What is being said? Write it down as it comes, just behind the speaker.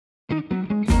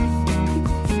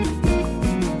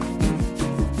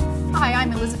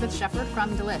Elizabeth Shepard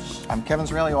from Delish. I'm Kevin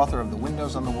Zraly, author of The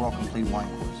Windows on the World Complete Wine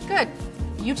Course. Good.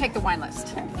 You take the wine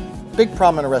list. Big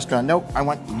problem in a restaurant. No, I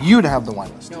want you to have the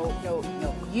wine list. No.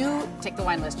 You take the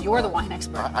wine list. You're the wine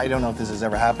expert. I don't know if this has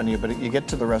ever happened to you, but you get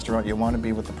to the restaurant, you want to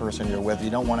be with the person you're with. You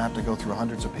don't want to have to go through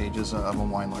hundreds of pages of a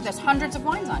wine list. There's hundreds of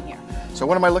wines on here. So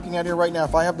what am I looking at here right now?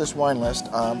 If I have this wine list,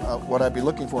 what I'd be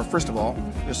looking for, first of all,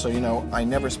 just so you know, I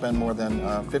never spend more than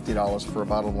 $50 for a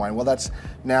bottle of wine. Well, that's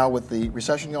now with the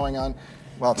recession going on,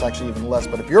 well, it's actually even less,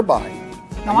 but if you're buying...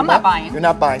 No, I'm not buying. You're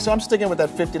not buying, so I'm sticking with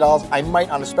that $50. I might,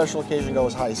 on a special occasion, go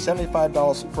as high as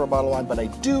 $75 for a bottle of wine, but I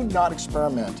do not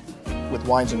experiment with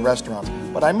wines in restaurants.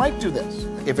 But I might do this.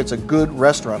 If it's a good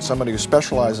restaurant, somebody who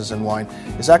specializes in wine,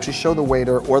 is actually show the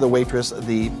waiter or the waitress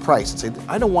the price and say,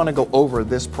 I don't want to go over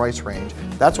this price range.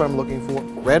 That's what I'm looking for,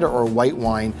 red or white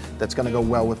wine that's going to go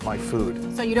well with my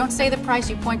food. So you don't say the price,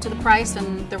 you point to the price,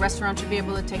 and the restaurant should be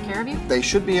able to take care of you? They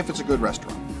should be if it's a good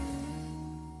restaurant.